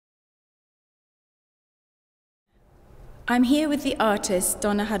I'm here with the artist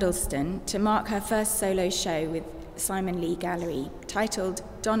Donna Huddleston to mark her first solo show with Simon Lee Gallery, titled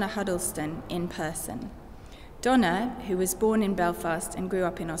Donna Huddleston in Person. Donna, who was born in Belfast and grew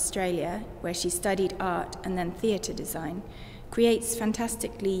up in Australia, where she studied art and then theatre design, creates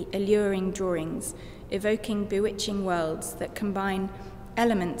fantastically alluring drawings, evoking bewitching worlds that combine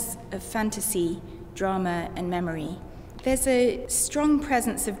elements of fantasy, drama, and memory. There's a strong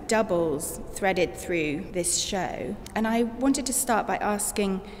presence of doubles threaded through this show, and I wanted to start by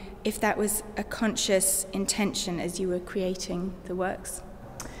asking if that was a conscious intention as you were creating the works.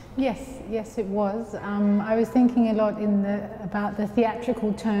 Yes, it was. I was thinking a lot about the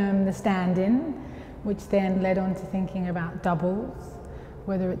theatrical term, the stand-in, which then led on to thinking about doubles,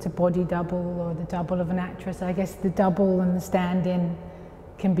 whether it's a body double or the double of an actress. I guess the double and the stand-in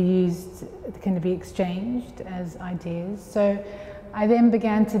can be exchanged as ideas. So I then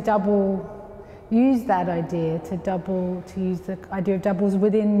began to use that idea to use the idea of doubles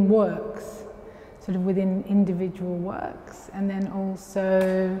within works, sort of within individual works, and then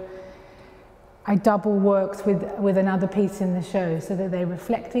also I double works with another piece in the show so that they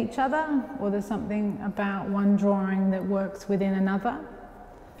reflect each other, or there's something about one drawing that works within another.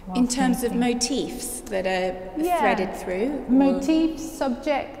 In terms of motifs that are threaded through? Motifs,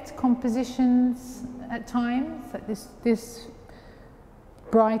 subject, compositions at times. Like this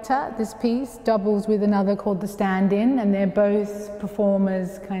piece doubles with another called the stand-in, and they're both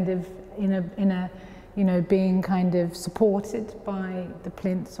performers kind of being kind of supported by the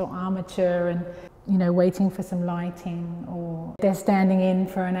plinths or armature and waiting for some lighting, or they're standing in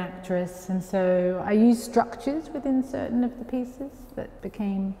for an actress. And so I used structures within certain of the pieces that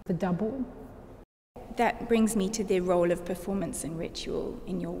became the double. That brings me to the role of performance and ritual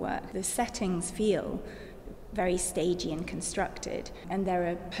in your work. The settings feel very stagey and constructed, and there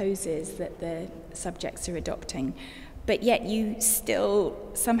are poses that the subjects are adopting. But yet you still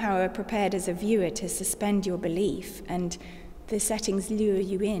somehow are prepared as a viewer to suspend your belief, and the settings lure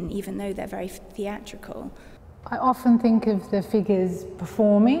you in, even though they're very theatrical. I often think of the figures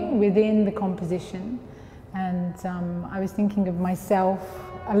performing within the composition, and I was thinking of myself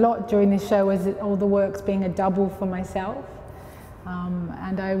a lot during the show as all the works being a double for myself,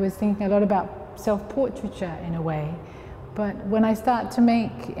 and I was thinking a lot about self-portraiture in a way. But when I start to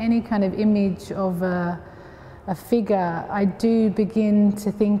make any kind of image of a figure, I do begin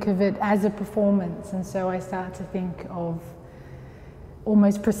to think of it as a performance, and so I start to think of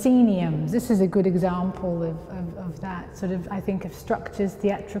almost prosceniums. This is a good example of that sort of, I think of structures,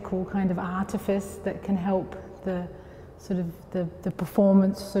 theatrical kind of artifice that can help the sort of the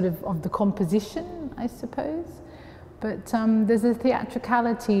performance sort of the composition, I suppose. But there's a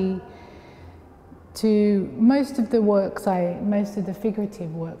theatricality to most of the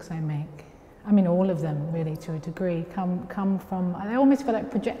figurative works I make. I mean, all of them really, to a degree, come from, they almost feel like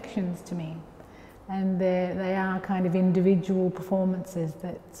projections to me. And they are kind of individual performances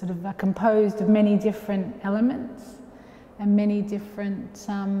that sort of are composed of many different elements and many different,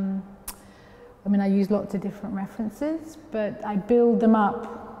 I use lots of different references, but I build them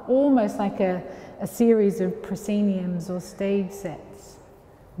up almost like a series of prosceniums or stage sets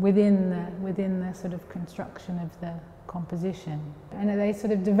within the sort of construction of the composition. And they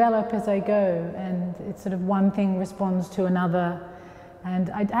sort of develop as I go, and it's sort of one thing responds to another.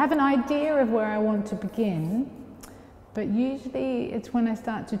 And I have an idea of where I want to begin, but usually it's when I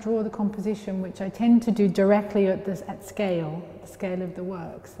start to draw the composition, which I tend to do directly at scale, the scale of the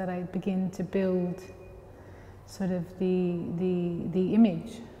works, that I begin to build sort of the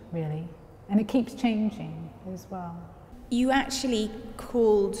image, really. And it keeps changing as well. You actually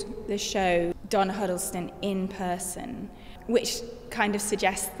called the show Donna Huddleston in Person, which kind of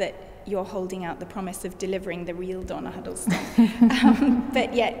suggests that you're holding out the promise of delivering the real Donna Huddleston.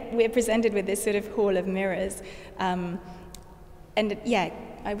 But yet we're presented with this sort of hall of mirrors. And yeah,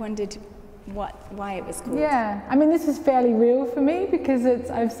 I wondered why it was called. Yeah, I mean, this is fairly real for me because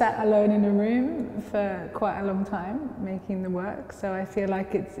I've sat alone in a room for quite a long time making the work. So I feel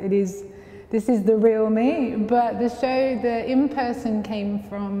like this is the real me. But the show, the in-person came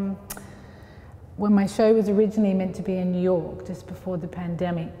from when my show was originally meant to be in New York, just before the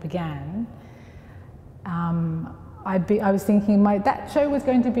pandemic began. I was thinking that show was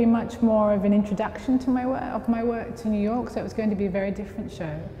going to be much more of an introduction to my work to New York, so it was going to be a very different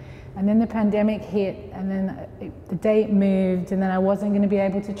show. And then the pandemic hit, and then the date moved, and then I wasn't going to be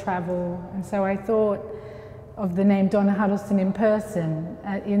able to travel, and so I thought of the name Donna Huddleston in Person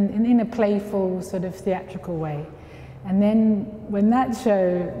in a playful sort of theatrical way. And then when that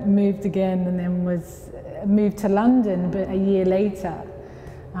show moved again and then was moved to London, but a year later,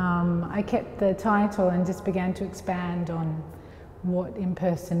 I kept the title and just began to expand on what in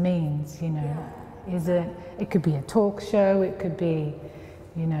person means, you know. Yeah. It could be a talk show, it could be,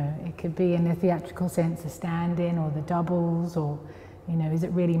 you know, it could be in a theatrical sense a stand-in or the doubles, or, you know, is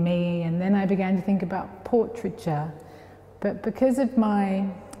it really me? And then I began to think about portraiture. But because of my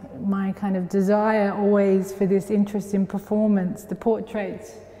kind of desire always for this interest in performance, the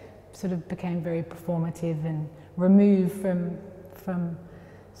portraits sort of became very performative and removed from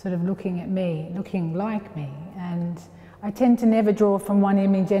sort of looking at me, looking like me. And I tend to never draw from one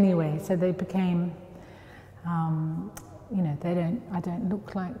image anyway, so they became, you know, I don't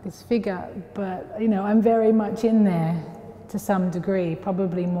look like this figure, but, you know, I'm very much in there to some degree,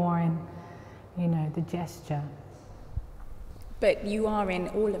 probably more in, you know, the gesture. But you are in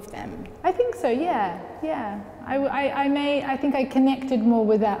all of them. I think so, yeah. I think I connected more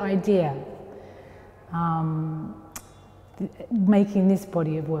with that idea, making this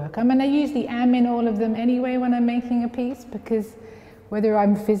body of work. I mean, I usually am in all of them anyway when I'm making a piece, because whether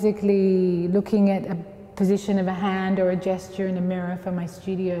I'm physically looking at a position of a hand or a gesture in a mirror for my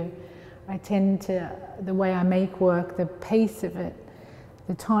studio, I tend to, the way I make work, the pace of it,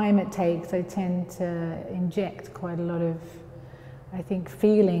 the time it takes, I tend to inject quite a lot of, I think,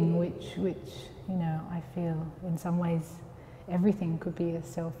 feeling, which you know, I feel in some ways everything could be a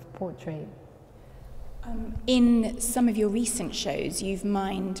self-portrait. In some of your recent shows, you've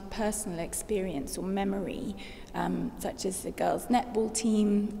mined personal experience or memory, such as the girls' netball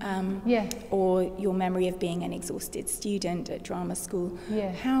team, or your memory of being an exhausted student at drama school.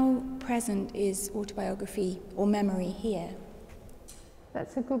 Yeah. How present is autobiography or memory here?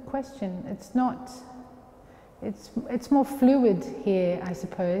 That's a good question. It's not. It's more fluid here, I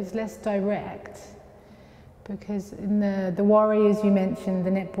suppose, less direct. Because in the Warriors you mentioned, the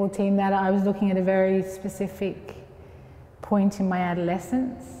netball team, that I was looking at a very specific point in my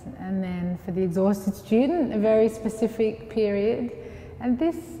adolescence, and then for the exhausted student, a very specific period. And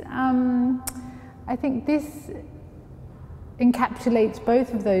this, I think this encapsulates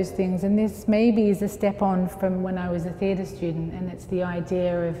both of those things, and this maybe is a step on from when I was a theatre student, and it's the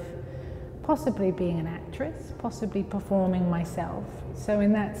idea of possibly being an actress, possibly performing myself. So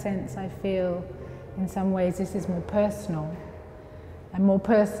in that sense, I feel in some ways this is more personal, and more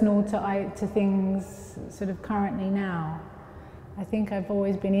personal to things sort of currently now. I think I've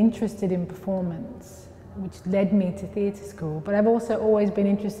always been interested in performance, which led me to theatre school, but I've also always been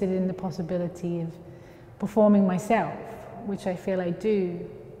interested in the possibility of performing myself, which I feel I do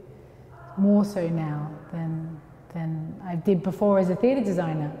more so now than I did before as a theatre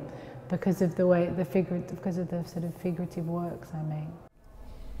designer, because of the way because of the sort of figurative works I make.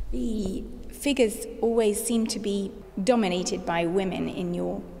 The figures always seem to be dominated by women in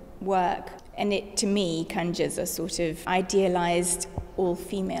your work, and it, to me, conjures a sort of idealized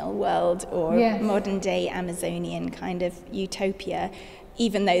all-female world, or modern-day Amazonian kind of utopia,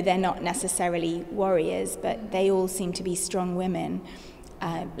 even though they're not necessarily warriors, but they all seem to be strong women,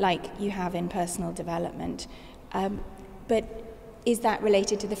 like you have in personal development. But is that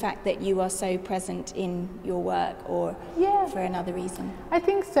related to the fact that you are so present in your work, or for another reason? I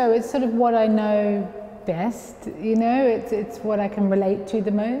think so. It's sort of what I know best, you know, it's what I can relate to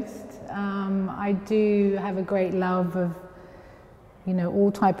the most. I do have a great love of, you know,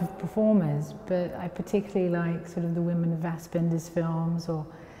 all type of performers, but I particularly like sort of the women of Fassbinder's films, or,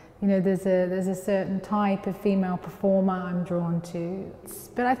 you know, there's a certain type of female performer I'm drawn to.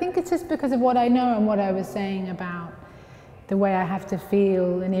 But I think it's just because of what I know and what I was saying about the way I have to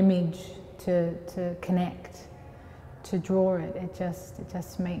feel an image to connect, to draw it. It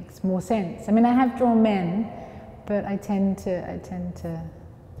just makes more sense. I mean, I have drawn men, but I tend to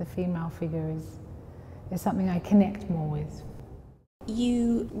the female figure is something I connect more with.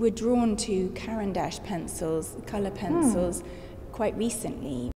 You were drawn to Caran d'Ache pencils, colour pencils, quite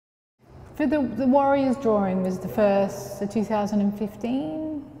recently. For the Warriors drawing was the first, so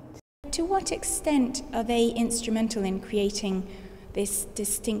 2015. To what extent are they instrumental in creating this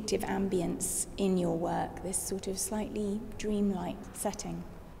distinctive ambience in your work, this sort of slightly dreamlike setting?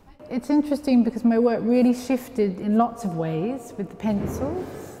 It's interesting because my work really shifted in lots of ways with the pencils,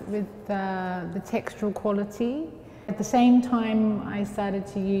 with the textural quality. At the same time, I started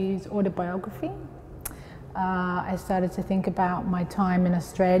to use autobiography. I started to think about my time in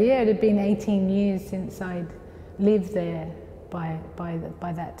Australia. It had been 18 years since I'd lived there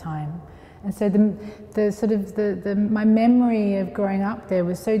by that time. And so my memory of growing up there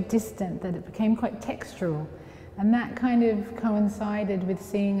was so distant that it became quite textural. And that kind of coincided with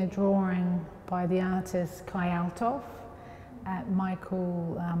seeing a drawing by the artist Kai Althoff at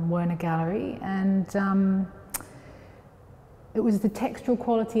Michael Werner Gallery. And it was the textural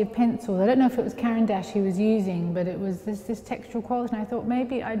quality of pencils. I don't know if it was Caran d'Ache he was using, but it was this textural quality, and I thought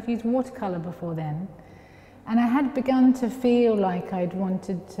maybe I'd used watercolour before then. And I had begun to feel like I'd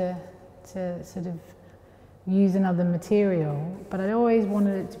wanted to sort of use another material, but I always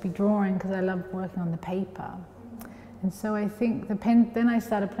wanted it to be drawing because I loved working on the paper. And so I think then I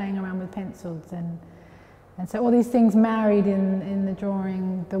started playing around with pencils, and so all these things married in the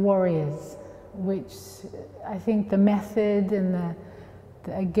drawing The Warriors, which I think the method and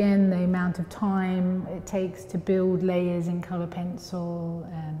again the amount of time it takes to build layers in colour pencil,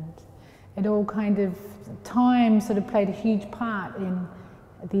 and it all kind of, time sort of played a huge part in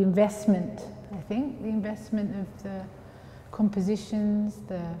the investment, I think, the investment of the compositions,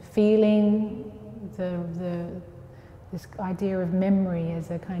 the feeling, this idea of memory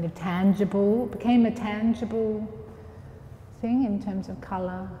as a kind of tangible, became a tangible thing in terms of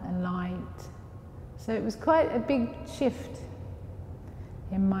colour and light. So it was quite a big shift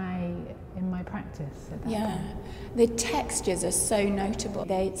in my practice at that point. The textures are so notable.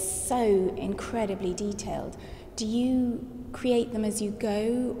 They're so incredibly detailed. Do you create them as you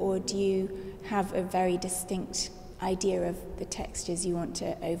go, or do you have a very distinct idea of the textures you want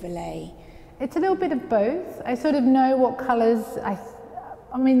to overlay? It's a little bit of both. I sort of know what colours,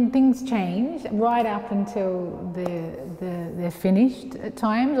 I mean, things change right up until they're finished at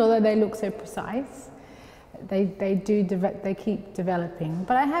times, although they look so precise. They keep developing.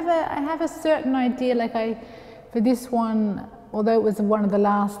 But I have a certain idea, like for this one, although it was one of the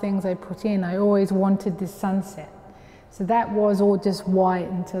last things I put in, I always wanted this sunset. So that was all just white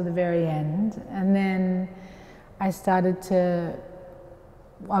until the very end. And then I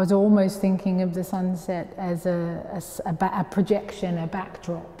was almost thinking of the sunset as a projection, a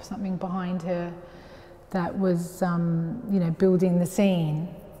backdrop, something behind her that was, you know, building the scene.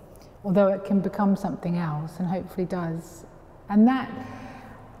 Although it can become something else, and hopefully does. And that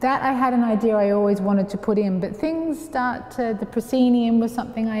I had an idea I always wanted to put in, but things the proscenium was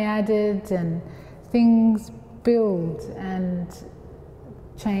something I added, and things build and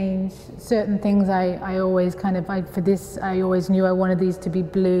change. Certain things I always for this, I always knew I wanted these to be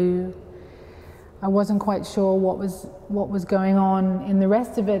blue. I wasn't quite sure what was going on in the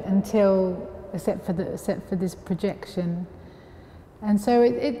rest of it except for this projection. And so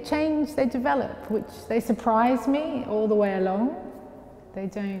it changed, they develop, which they surprise me all the way along. They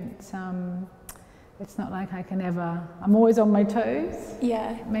don't, it's not like I'm always on my toes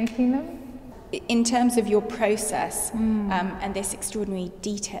making them. In terms of your process and this extraordinary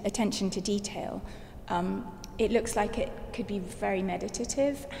attention to detail, it looks like it could be very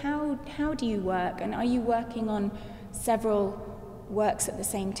meditative. How do you work? And are you working on several works at the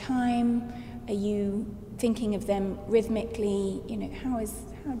same time? Are you thinking of them rhythmically? You know,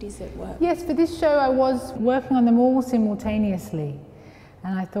 how does it work? Yes, for this show I was working on them all simultaneously,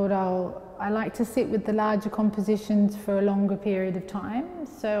 and I thought I like to sit with the larger compositions for a longer period of time.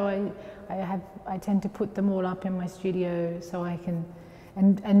 So I tend to put them all up in my studio so I can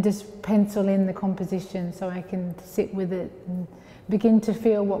and just pencil in the composition so I can sit with it and begin to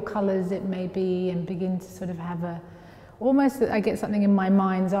feel what colours it may be, and begin to sort of have almost I get something in my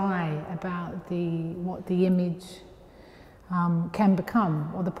mind's eye about what the image can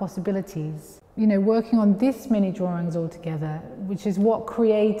become, or the possibilities. You know, working on this many drawings all together, which is what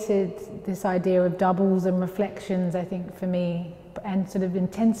created this idea of doubles and reflections, I think, for me, and sort of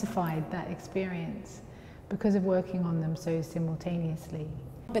intensified that experience because of working on them so simultaneously.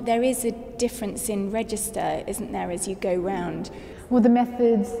 But there is a difference in register, isn't there, as you go round? Well, the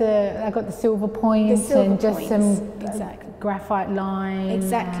methods, I got the silver points and just some graphite lines.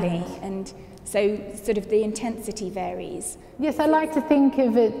 Exactly, and so sort of the intensity varies. Yes, I like to think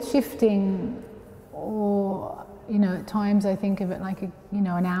of it shifting, or, you know, at times I think of it like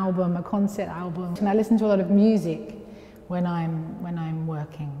an album, a concert album. And I listen to a lot of music when I'm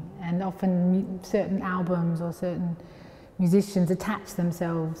working, and often certain albums or certain musicians attach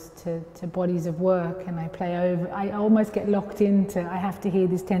themselves to bodies of work, and I play over. I almost get locked into, I have to hear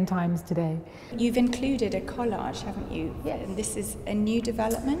this 10 times today. You've included a collage, haven't you? Yes. And this is a new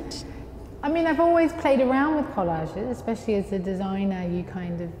development? I mean, I've always played around with collages, especially as a designer. You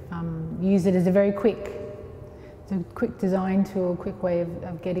kind of use it as a very quick design tool, a quick way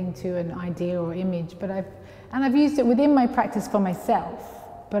of getting to an idea or image. But I've used it within my practice for myself,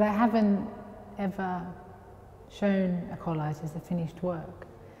 but I haven't ever shown a collage as a finished work.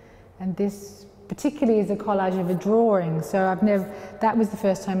 And this particularly is a collage of a drawing, so that was the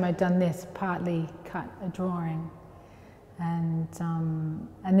first time I'd done this, partly cut a drawing, and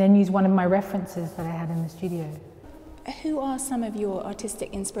then use one of my references that I had in the studio. Who are some of your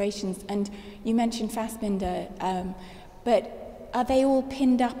artistic inspirations? And you mentioned Fassbinder, but are they all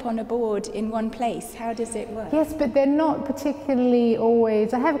pinned up on a board in one place? How does it work? Yes, but they're not particularly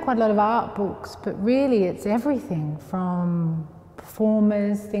always. I have quite a lot of art books, but really it's everything from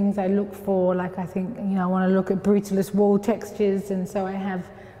performers, things I look for, like I think, you know, I want to look at brutalist wall textures, and so I have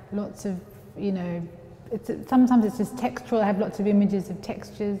lots of, you know, sometimes it's just textural. I have lots of images of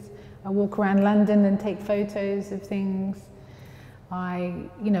textures. I walk around London and take photos of things. I,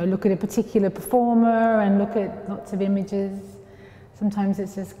 you know, look at a particular performer and look at lots of images. Sometimes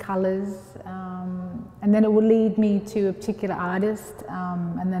it's just colours, and then it will lead me to a particular artist,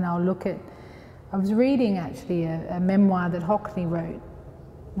 and then I'll look at. I was reading actually a memoir that Hockney wrote,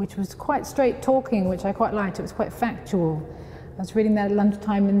 which was quite straight talking, which I quite liked. It was quite factual. I was reading that at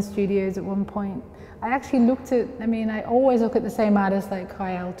lunchtime in the studios at one point. I actually looked at, I mean, I always look at the same artists like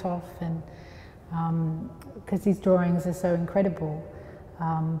Kai Althoff, and because these drawings are so incredible.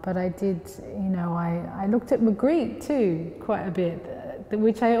 But I did, you know, I looked at Magritte too quite a bit,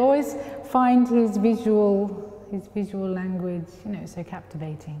 which I always find his visual language, you know, so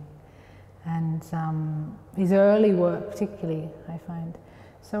captivating. And his early work particularly, I find.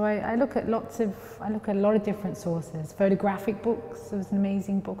 So I look at a lot of different sources. Photographic books. There was an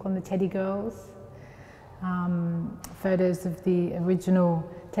amazing book on the Teddy Girls. Photos of the original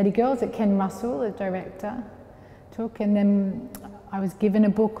Teddy Girls that Ken Russell, the director, took. And then I was given a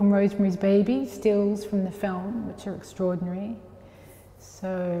book on Rosemary's Baby, stills from the film, which are extraordinary.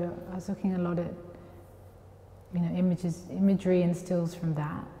 So I was looking a lot at, you know, imagery and stills from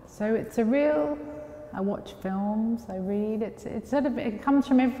that. So it's a real, I watch films, I read, it's sort of, it comes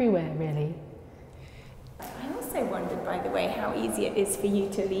from everywhere really. I also wondered, by the way, how easy it is for you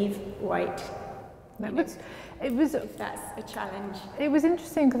to leave white. It was if that's a challenge. It was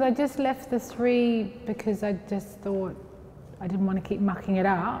interesting because I just left the 3 because I just thought I didn't want to keep mucking it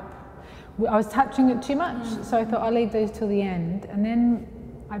up. I was touching it too much, so I thought I'll leave those till the end, and then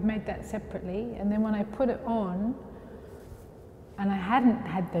I've made that separately, and then when I put it on, and I hadn't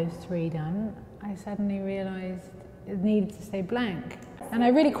had those 3 done, I suddenly realised it needed to stay blank. And I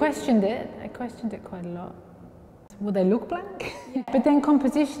really questioned it. I questioned it quite a lot. Will they look blank? Yeah. But then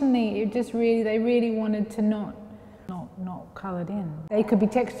compositionally, it just really, they really wanted to not coloured in. They could be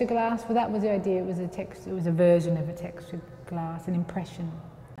textured glass, well that was the idea, it was a version of a textured glass, an impression.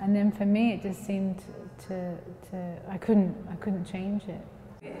 And then for me it just seemed I couldn't change it.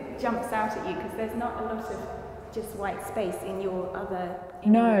 It jumps out at you because there's not a lot of just white space in your other...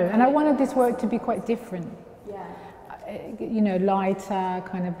 No, and I wanted this work to be quite different. Yeah. You know, lighter,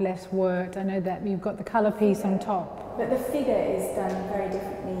 kind of less worked. I know that you've got the colour piece on top. But the figure is done very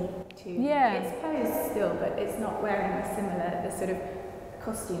differently too. Yeah. It's posed still, but it's not wearing a similar, the sort of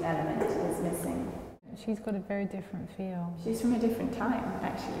costume element is missing. She's got a very different feel. She's from a different time,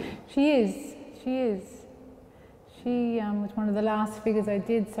 actually. She is. She was one of the last figures I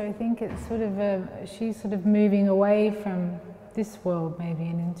did, so I think it's sort of she's sort of moving away from this world maybe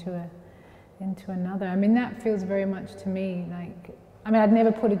and into another. I mean, that feels very much to me like, I mean, I'd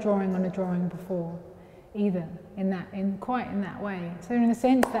never put a drawing on a drawing before either, quite in that way. So in a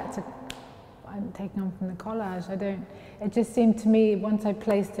sense, I'm taking on from the collage. It just seemed to me, once I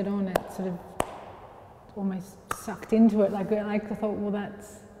placed it on, it sort of almost sucked into it, like I thought, well,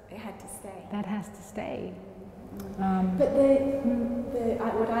 it had to stay. That has to stay. But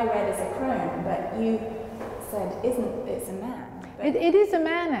what I read is a crone, but you said it's a man. It is a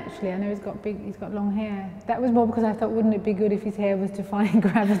man, actually. I know he's got long hair. That was more because I thought, wouldn't it be good if his hair was defying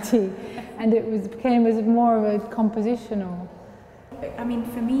gravity? And it became more of a compositional. I mean,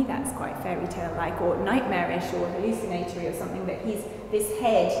 for me, that's quite fairy tale-like, or nightmarish, or hallucinatory, or something, that this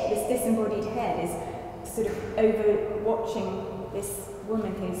disembodied head is sort of over-watching this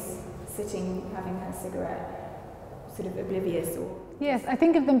woman who's sitting, having her cigarette, sort of oblivious, or... Yes, I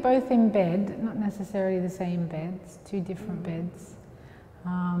think of them both in bed, not necessarily the same beds, 2 different beds.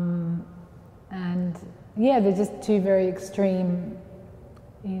 And yeah, they're just 2 very extreme,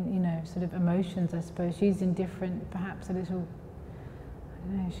 you know, sort of emotions, I suppose. She's indifferent, perhaps a little, I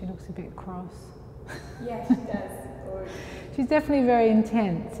don't know, she looks a bit cross. Yeah, she does. She's definitely very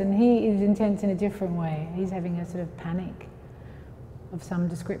intense, and he is intense in a different way. He's having a sort of panic of some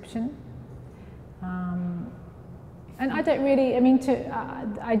description. And I don't really, I mean,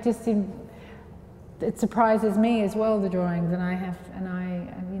 it surprises me as well, the drawings, and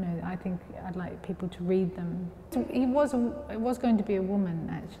you know, I think I'd like people to read them. So it was going to be a woman,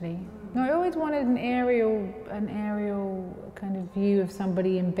 actually. No, I always wanted an aerial kind of view of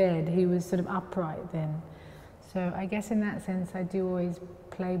somebody in bed who was sort of upright then. So I guess in that sense, I do always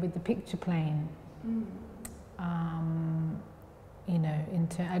play with the picture plane. You know,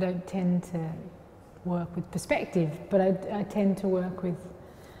 I don't tend to work with perspective, but I tend to work with,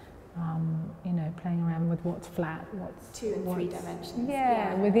 you know, playing around with what's flat, what's 2 and 3 dimensions.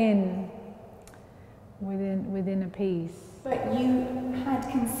 Yeah, within a piece. But you had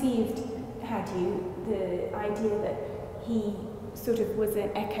conceived, had you, the idea that he sort of was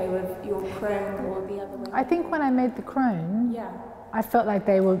an echo of your crone or the other way? I think when I made the crone, yeah, I felt like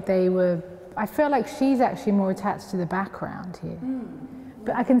they were. I feel like she's actually more attached to the background here.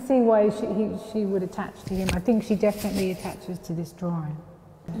 But I can see why she would attach to him. I think she definitely attaches to this drawing.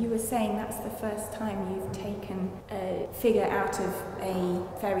 You were saying that's the first time you've taken a figure out of a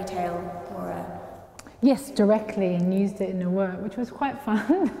fairy tale or a... Yes, directly, and used it in a work, which was quite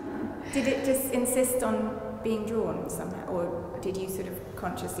fun. Did it just insist on being drawn somehow, or did you sort of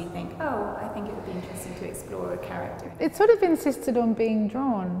consciously think, oh, I think it would be interesting to explore a character? It sort of insisted on being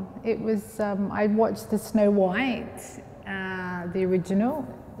drawn. It was, I watched the Snow White, the original,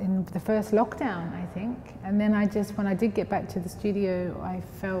 in the first lockdown, I think. And then when I did get back to the studio, I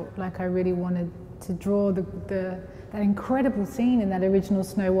felt like I really wanted to draw that incredible scene in that original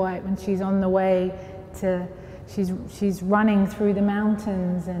Snow White when she's on the way to, she's running through the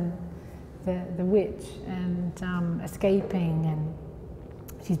mountains and the witch and escaping, and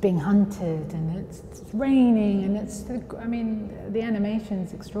she's being hunted, and it's raining, and I mean, the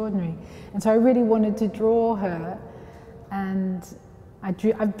animation's extraordinary. And so I really wanted to draw her, and I've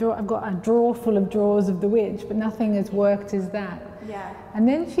got a drawer full of drawers of the witch, but nothing as worked as that. Yeah. And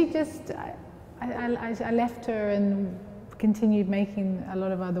then she just, I left her and continued making a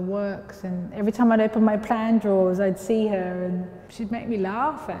lot of other works, and every time I'd open my plan drawers I'd see her and she'd make me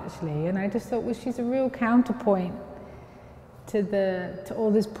laugh actually, and I just thought, well, she's a real counterpoint to all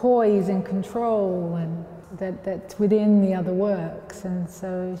this poise and control and that's within the other works. And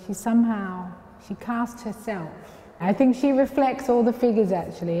so she cast herself. I think she reflects all the figures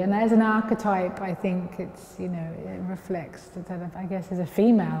actually, and as an archetype I think it's, you know, it reflects that, I guess, as a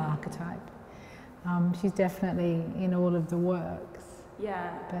female archetype. She's definitely in all of the works.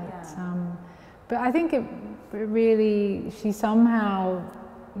 Yeah. But I think it really, she somehow,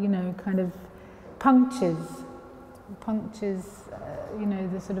 you know, kind of punctures, you know,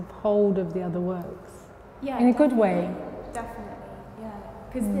 the sort of hold of the other works. Yeah. In a good way. Definitely. Yeah.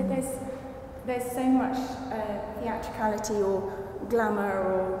 Because there's so much theatricality or glamour,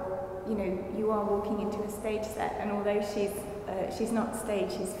 or, you know, you are walking into a stage set, and although she's not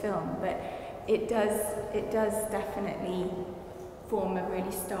stage, she's film, but it does definitely form a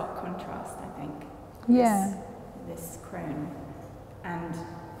really stark contrast, I think. Yeah. This crone, and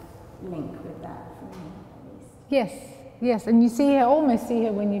link with that for me, at least. Yes, and you almost see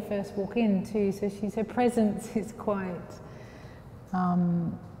her when you first walk in too. So her presence is quite,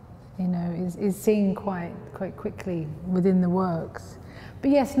 you know, is seen quite quickly within the works. But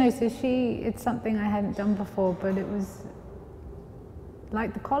yes, no. So it's something I hadn't done before, but it was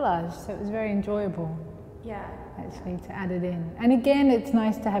like the collage, so it was very enjoyable. Yeah. Actually, to add it in. And again, it's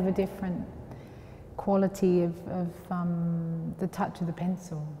nice to have a different quality of the touch of the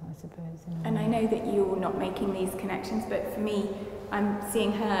pencil, I suppose. And I know that you're not making these connections, but for me, I'm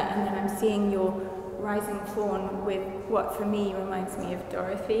seeing her, and then I'm seeing your rising fawn with what for me reminds me of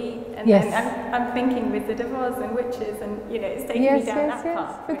Dorothy. And yes. Then I'm thinking Wizard of Oz and witches, and, you know, it's taking me down that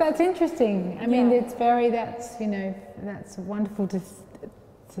path. But that's interesting. I mean, you know, that's wonderful to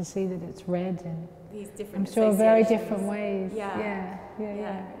see that it's red, and these different, I'm sure, very different ways. Yeah,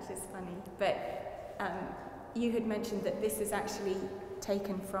 which is funny. But you had mentioned that this is actually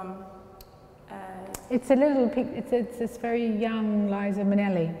taken from... it's this very young Liza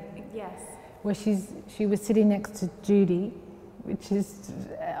Minnelli. Yes. Where she was sitting next to Judy, which is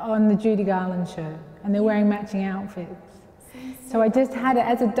on the Judy Garland show, and they're wearing matching outfits. So I just had it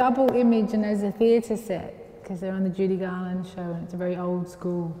as a double image and as a theatre set, because they're on the Judy Garland show, and it's a very old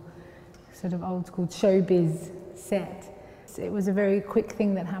school showbiz set. So it was a very quick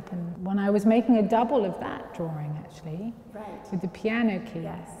thing that happened when I was making a double of that drawing, actually, right, with the piano key.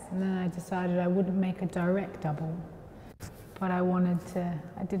 Yes. And then I decided I wouldn't make a direct double, but I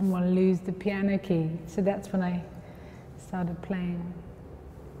didn't want to lose the piano key. So that's when I started playing,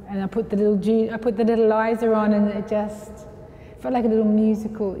 and I put the little Liza on, and it just felt like a little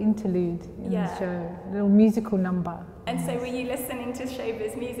musical interlude in the show, a little musical number. And so were you listening to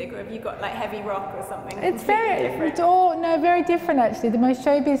showbiz music, or have you got like heavy rock or something? It's very different actually. The most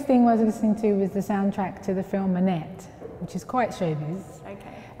showbiz thing I was listening to was the soundtrack to the film Annette, which is quite showbiz.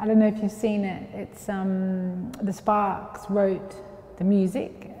 Okay. I don't know if you've seen it. It's the Sparks wrote the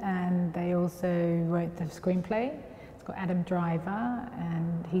music, and they also wrote the screenplay. It's got Adam Driver,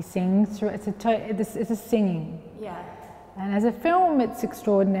 and he sings through it. It's a singing. Yeah. And as a film, it's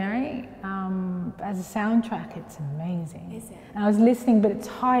extraordinary, as a soundtrack, it's amazing. Is it? And I was listening, but it's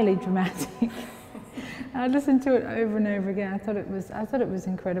highly dramatic. I listened to it over and over again. I thought it was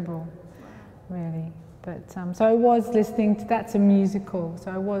incredible, really. But so I was listening to, that's a musical.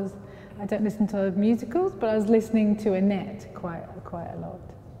 So I don't listen to musicals, but I was listening to Annette quite a lot.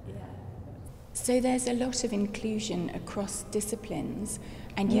 Yeah. So there's a lot of inclusion across disciplines,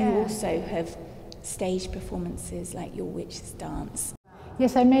 and you also have stage performances like your Witch's Dance.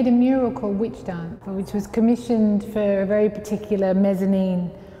 Yes, I made a mural called Witch Dance, which was commissioned for a very particular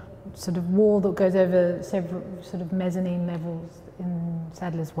mezzanine sort of wall that goes over several sort of mezzanine levels in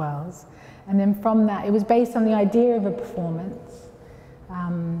Sadler's Wells. And then from that, it was based on the idea of a performance,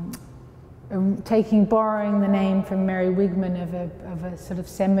 borrowing the name from Mary Wigman of a sort of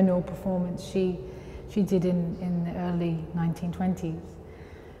seminal performance she did in the early 1920s.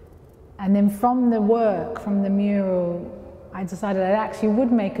 And then from the work, from the mural, I decided I actually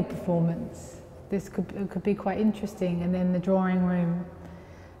would make a performance. This could be quite interesting. And then the drawing room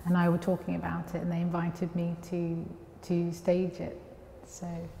and I were talking about it, and they invited me to stage it. So.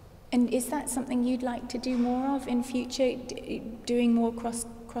 And is that something you'd like to do more of in future, doing more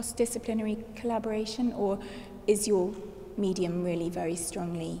cross-disciplinary collaboration, or is your medium really very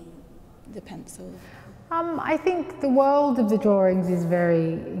strongly the pencil? I think the world of the drawings is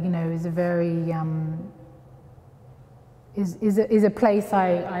very, is a place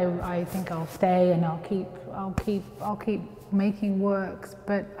I think I'll stay, and I'll keep making works.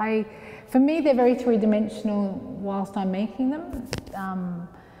 But for me, they're very three-dimensional whilst I'm making them.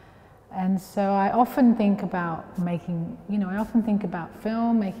 And so I often think about making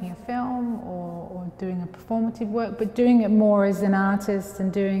a film or doing a performative work, but doing it more as an artist,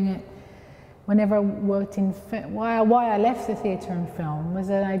 and doing it whenever I worked in why I left the theatre and film was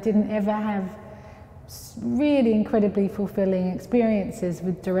that I didn't ever have really incredibly fulfilling experiences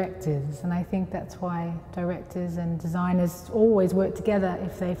with directors, and I think that's why directors and designers always work together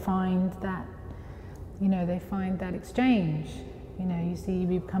if they find that, exchange. You see,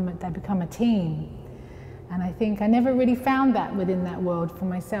 they become a team. And I think I never really found that within that world for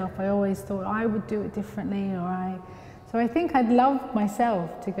myself. I always thought I would do it differently, so I think I'd love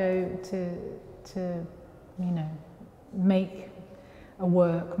myself to go to make a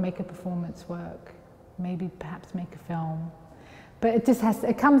work, make a performance work, maybe perhaps make a film. But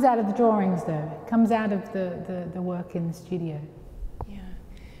it comes out of the drawings though, it comes out of the work in the studio.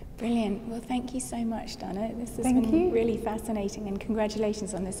 Brilliant. Well, thank you so much, Donna. This has been really fascinating, and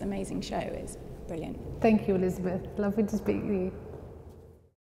congratulations on this amazing show. It's brilliant. Thank you, Elizabeth. Lovely to speak to you.